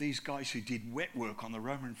letter to these guys who did wet work on the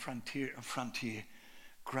Roman frontier.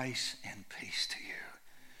 Grace and peace to you.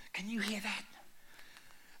 Can you hear that?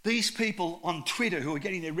 These people on Twitter who are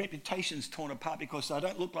getting their reputations torn apart because they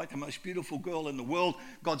don't look like the most beautiful girl in the world,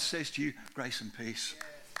 God says to you, grace and peace. Yes.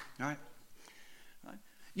 Right?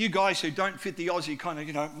 You guys who don't fit the Aussie kind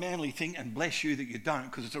of, manly thing, and bless you that you don't,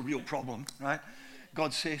 because it's a real problem, right?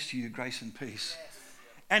 God says to you, grace and peace. Yes.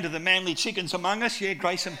 And to the manly chickens among us,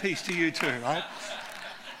 grace and peace to you too, right?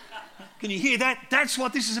 Can you hear that? That's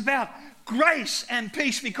what this is about. Grace and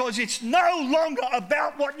peace, because it's no longer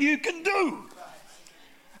about what you can do.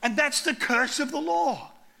 And that's the curse of the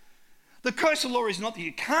law. The curse of the law is not that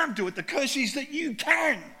you can't do it. The curse is that you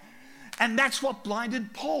can. And that's what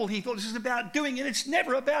blinded Paul. He thought this is about doing, and it's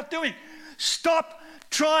never about doing. Stop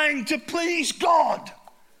trying to please God.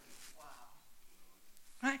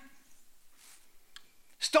 Right?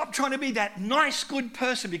 Stop trying to be that nice, good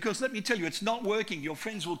person, because let me tell you, it's not working. Your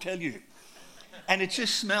friends will tell you. And it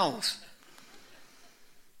just smells.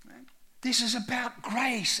 This is about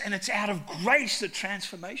grace, and it's out of grace that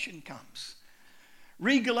transformation comes.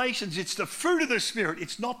 Read Galatians, it's the fruit of the Spirit.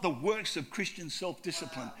 It's not the works of Christian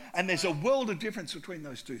self-discipline. And there's a world of difference between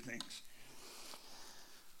those two things.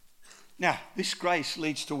 Now, this grace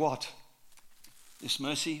leads to what? This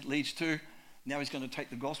mercy leads to, now he's going to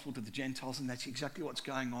take the gospel to the Gentiles, and that's exactly what's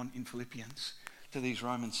going on in Philippians to these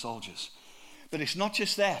Roman soldiers. But it's not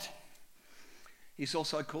just that. He's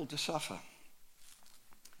also called to suffer.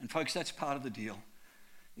 And folks, that's part of the deal.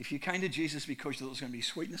 If you came to Jesus because you thought there was going to be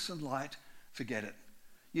sweetness and light, forget it.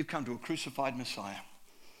 You've come to a crucified Messiah.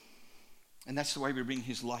 And that's the way we bring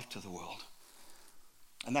his life to the world.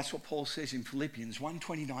 And that's what Paul says in Philippians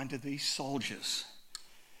 1:29 to these soldiers.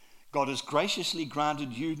 God has graciously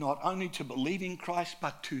granted you not only to believe in Christ,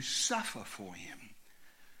 but to suffer for him.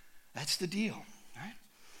 That's the deal. Right?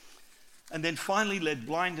 And then finally led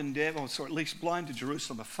blind and deaf, or at least blind to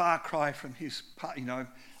Jerusalem, a far cry from his,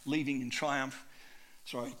 leaving in triumph.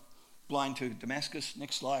 Blind to Damascus.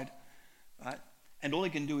 Next slide. Right? And all he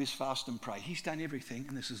can do is fast and pray. He's done everything,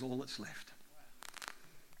 and this is all that's left.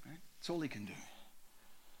 Right? It's all he can do.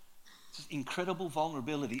 It's incredible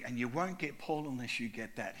vulnerability, and you won't get Paul unless you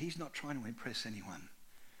get that. He's not trying to impress anyone.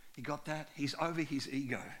 You got that? He's over his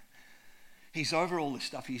ego. He's over all this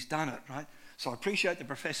stuff. He's done it, right? So I appreciate the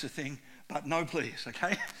professor thing, but no, please,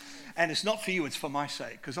 okay? And it's not for you, it's for my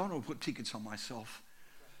sake, because I want to put tickets on myself.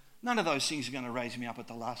 None of those things are going to raise me up at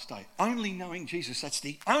the last day. Only knowing Jesus, that's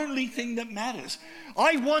the only thing that matters.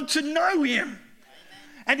 I want to know him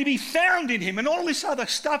and to be found in him, and all this other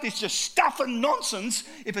stuff is just stuff and nonsense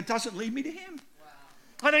if it doesn't lead me to him.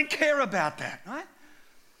 I don't care about that, right?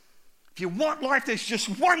 If you want life, there's just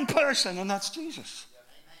one person, and that's Jesus.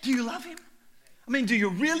 Do you love him? I mean, do you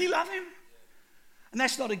really love him? And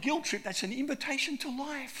that's not a guilt trip, that's an invitation to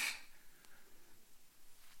life.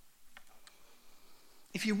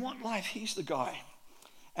 If you want life, here's the guy.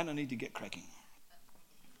 And I need to get cracking.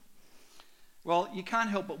 Well, you can't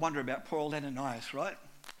help but wonder about poor old Ananias, right?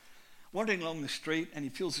 Wandering along the street, and he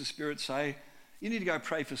feels the Spirit say, you need to go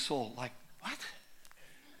pray for Saul. Like, what?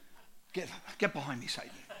 Get behind me,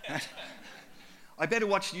 Satan. I better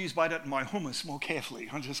watch News Bite and my hummus more carefully,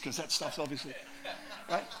 just because that stuff's obviously...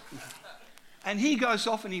 Right? And he goes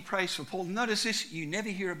off and he prays for Paul. Notice this, you never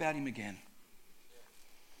hear about him again.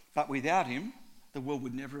 But without him, the world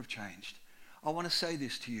would never have changed. I want to say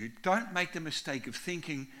this to you. Don't make the mistake of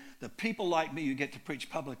thinking that people like me who get to preach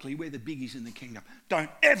publicly, we're the biggies in the kingdom.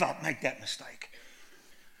 Don't ever make that mistake.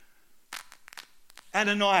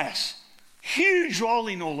 Ananias, huge role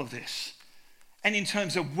in all of this. And in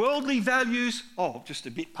terms of worldly values, just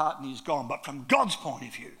a bit part and he's gone. But from God's point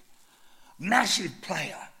of view, massive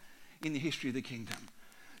player in the history of the kingdom.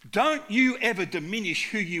 Don't you ever diminish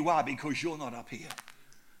who you are because you're not up here.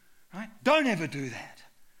 Right? Don't ever do that.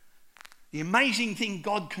 The amazing thing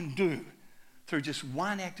God can do through just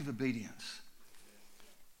one act of obedience.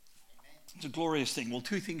 It's a glorious thing. Well,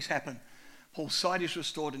 two things happen. Paul's sight is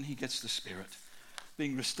restored and he gets the Spirit,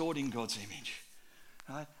 being restored in God's image.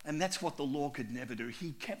 Right? And that's what the law could never do.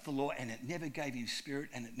 He kept the law and it never gave him Spirit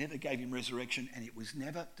and it never gave him resurrection and it was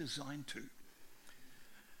never designed to.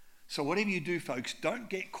 So whatever you do, folks, don't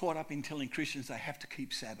get caught up in telling Christians they have to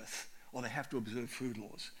keep Sabbath or they have to observe food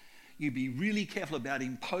laws. You be really careful about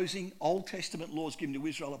imposing Old Testament laws given to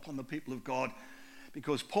Israel upon the people of God,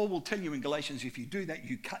 because Paul will tell you in Galatians, if you do that,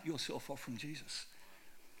 you cut yourself off from Jesus.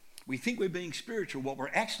 We think we're being spiritual. What we're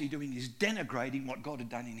actually doing is denigrating what God had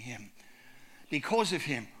done in him. Because of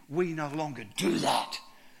him, we no longer do that.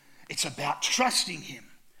 It's about trusting him.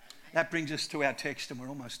 That brings us to our text, and we're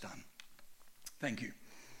almost done. Thank you.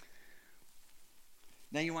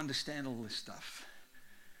 Now you understand all this stuff.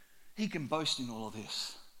 He can boast in all of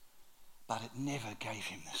this. But it never gave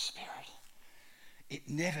him the Spirit. It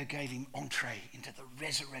never gave him entree into the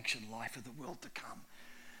resurrection life of the world to come.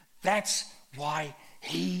 That's why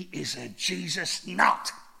he is a Jesus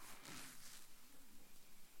nut.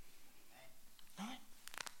 Right?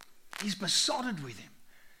 He's besotted with him.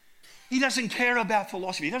 He doesn't care about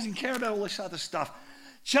philosophy. He doesn't care about all this other stuff.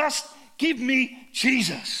 Just give me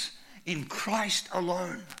Jesus. In Christ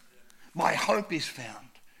alone, my hope is found.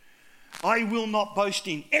 I will not boast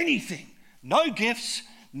in anything. No gifts,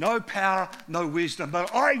 no power, no wisdom,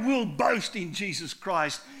 but I will boast in Jesus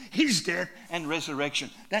Christ, his death and resurrection.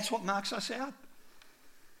 That's what marks us out.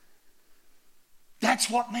 That's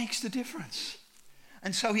what makes the difference.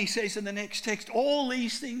 And so he says in the next text, all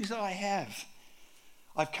these things that I have,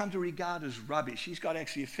 I've come to regard as rubbish. He's got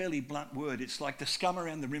actually a fairly blunt word. It's like the scum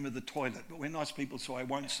around the rim of the toilet. But we're nice people, so I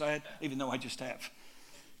won't say it, even though I just have.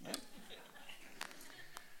 Yeah.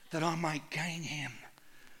 That I might gain him.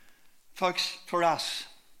 Folks, for us,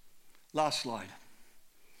 last slide.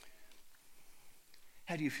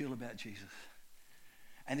 How do you feel about Jesus?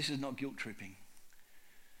 And this is not guilt tripping.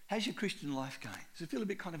 How's your Christian life going? Does it feel a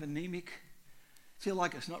bit kind of anemic? Feel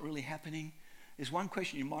like it's not really happening? There's one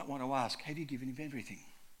question you might want to ask. Have you given him everything?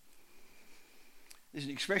 There's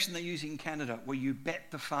an expression they use in Canada where you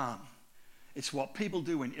bet the farm. It's what people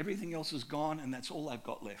do when everything else is gone and that's all they've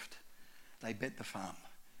got left. They bet the farm.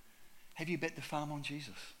 Have you bet the farm on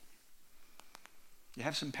Jesus? You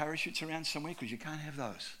have some parachutes around somewhere because you can't have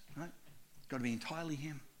those, right? Got to be entirely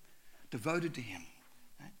him, devoted to him.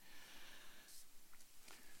 Right?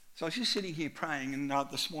 So I was just sitting here praying and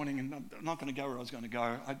this morning, and I'm not going to go where I was going to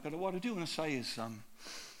go, but what I do want to say is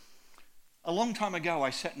a long time ago I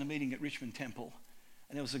sat in a meeting at Richmond Temple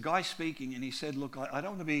and there was a guy speaking and he said, look, I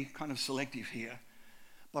don't want to be kind of selective here,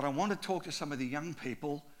 but I want to talk to some of the young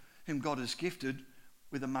people whom God has gifted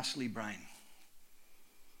with a muscly brain.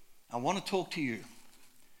 I want to talk to you.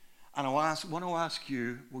 And I want to ask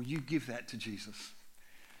you, will you give that to Jesus?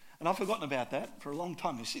 And I've forgotten about that for a long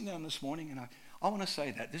time. I was sitting down this morning and I want to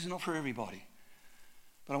say that. This is not for everybody.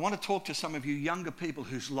 But I want to talk to some of you younger people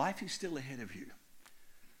whose life is still ahead of you.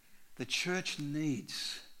 The church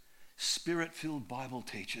needs Spirit-filled Bible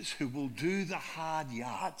teachers who will do the hard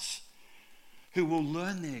yards, who will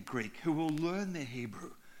learn their Greek, who will learn their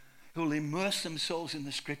Hebrew, who will immerse themselves in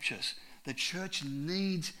the scriptures. The church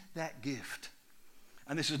needs that gift.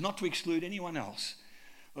 And this is not to exclude anyone else.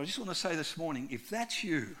 But I just want to say this morning, if that's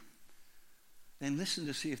you, then listen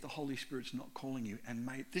to see if the Holy Spirit's not calling you. And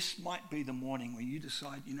this might be the morning when you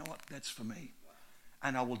decide, you know what, that's for me.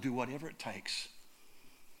 And I will do whatever it takes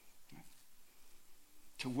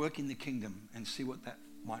to work in the kingdom and see what that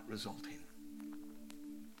might result in.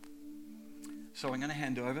 So I'm going to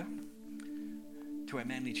hand over to our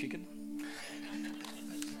manly chicken.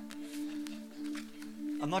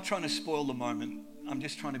 I'm not trying to spoil the moment. I'm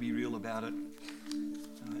just trying to be real about it.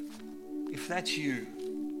 If that's you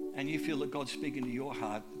and you feel that God's speaking to your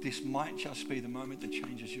heart, this might just be the moment that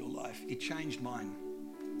changes your life. It changed mine.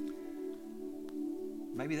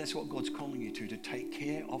 Maybe that's what God's calling you to take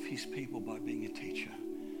care of his people by being a teacher,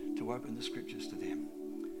 to open the scriptures to them.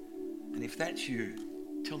 And if that's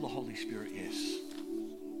you, tell the Holy Spirit yes.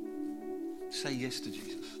 Say yes to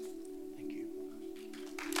Jesus. Thank you.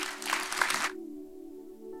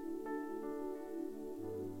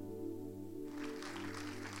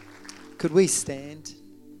 Could we stand?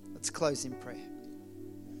 Let's close in prayer.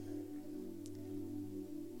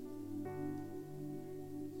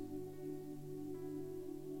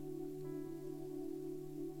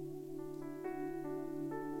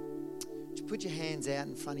 Would you put your hands out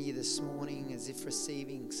in front of you this morning as if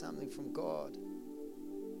receiving something from God?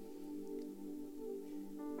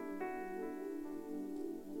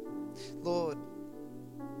 Lord,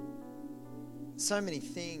 so many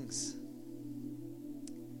things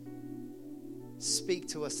speak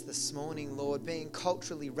to us this morning, Lord, being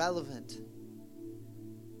culturally relevant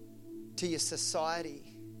to your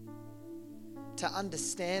society, to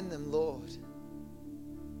understand them, Lord,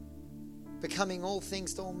 becoming all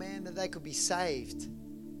things to all men that they could be saved,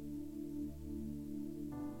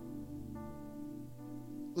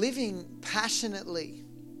 living passionately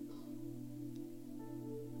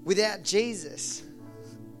without Jesus,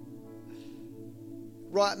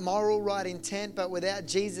 right moral, right intent, but without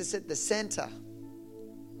Jesus at the center,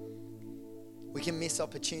 we can miss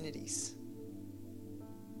opportunities.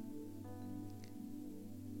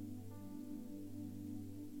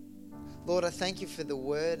 Lord, I thank you for the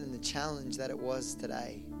word and the challenge that it was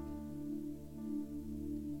today.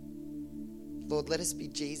 Lord, let us be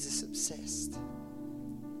Jesus obsessed.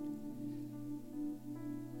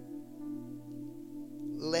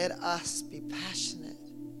 Let us be passionate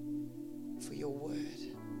for your word.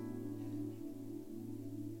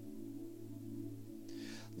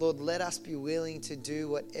 Lord, let us be willing to do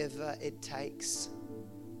whatever it takes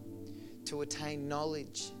to attain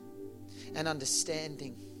knowledge and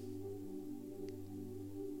understanding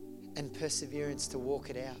and perseverance to walk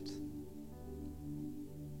it out.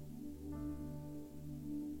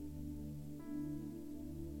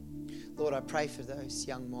 Lord, I pray for those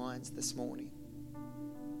young minds this morning.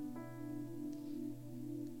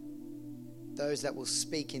 Those that will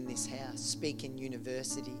speak in this house, speak in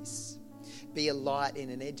universities, be a light in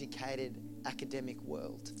an educated academic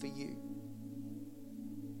world for you.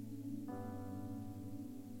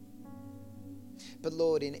 But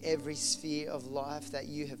Lord, in every sphere of life that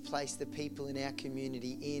you have placed the people in our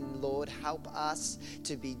community in, Lord, help us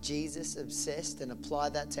to be Jesus obsessed and apply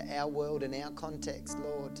that to our world and our context,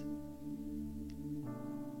 Lord.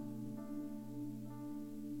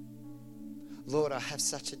 Lord, I have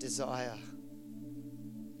such a desire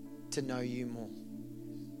to know you more.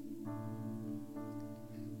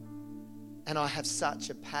 And I have such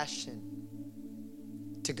a passion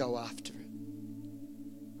to go after it.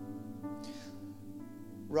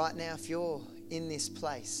 Right now, if you're in this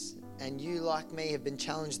place and you, like me, have been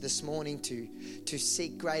challenged this morning to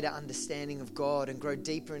seek greater understanding of God and grow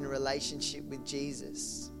deeper in a relationship with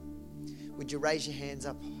Jesus, would you raise your hands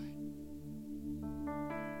up high?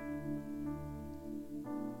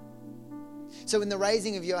 So in the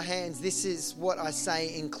raising of your hands, this is what I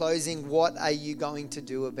say in closing. What are you going to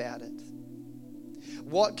do about it?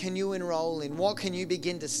 What can you enroll in? What can you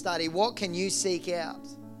begin to study? What can you seek out?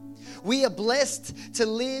 We are blessed to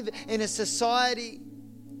live in a society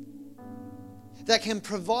that can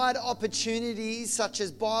provide opportunities such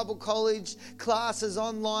as Bible college, classes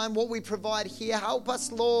online, what we provide here. Help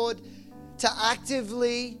us, Lord, to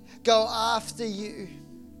actively go after you.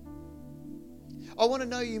 I want to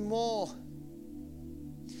know you more.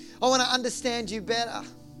 I want to understand you better.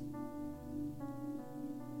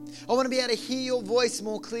 I want to be able to hear your voice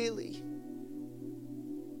more clearly.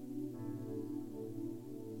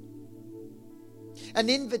 An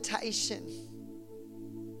invitation,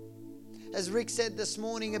 as Rick said this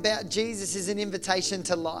morning about Jesus, is an invitation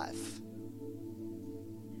to life.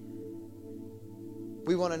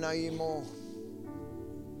 We want to know you more.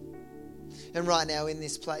 And right now in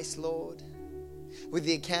this place, Lord, with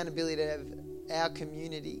the accountability of our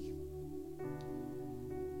community,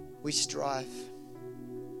 we strive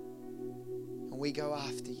and we go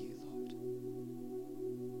after you, Lord.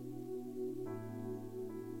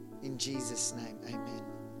 In Jesus' name, amen.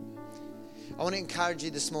 I want to encourage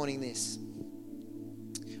you this morning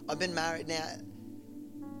I've been married now.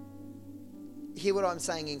 Hear what I'm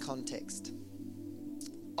saying in context.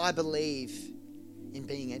 I believe in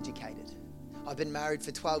being educated. I've been married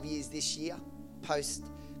for 12 years this year.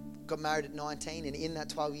 Got married at 19, and in that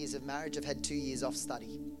 12 years of marriage, I've had 2 years off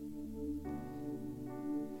study.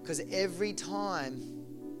 Because every time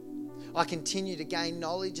I continue to gain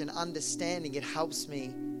knowledge and understanding, it helps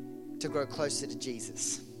me to grow closer to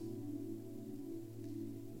Jesus.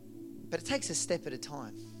 But it takes a step at a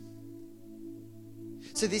time.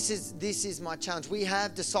 So this is my challenge. We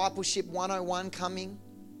have Discipleship 101 coming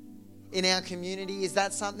in our community. Is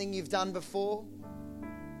that something you've done before?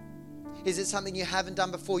 Is it something you haven't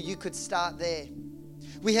done before? You could start there.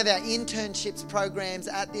 We have our internships programs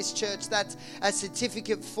at this church. That's a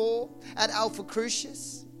certificate 4 at Alpha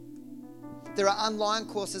Crucis. There are online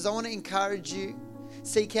courses. I want to encourage you.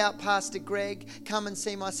 Seek out Pastor Greg. Come and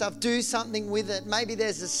see myself. Do something with it. Maybe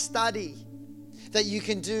there's a study that you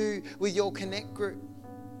can do with your Connect group.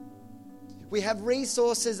 We have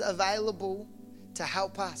resources available to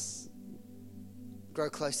help us grow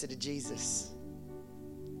closer to Jesus.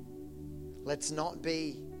 Let's not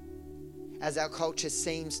be, as our culture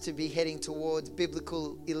seems to be heading towards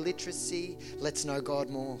biblical illiteracy, let's know God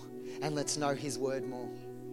more and let's know His word more.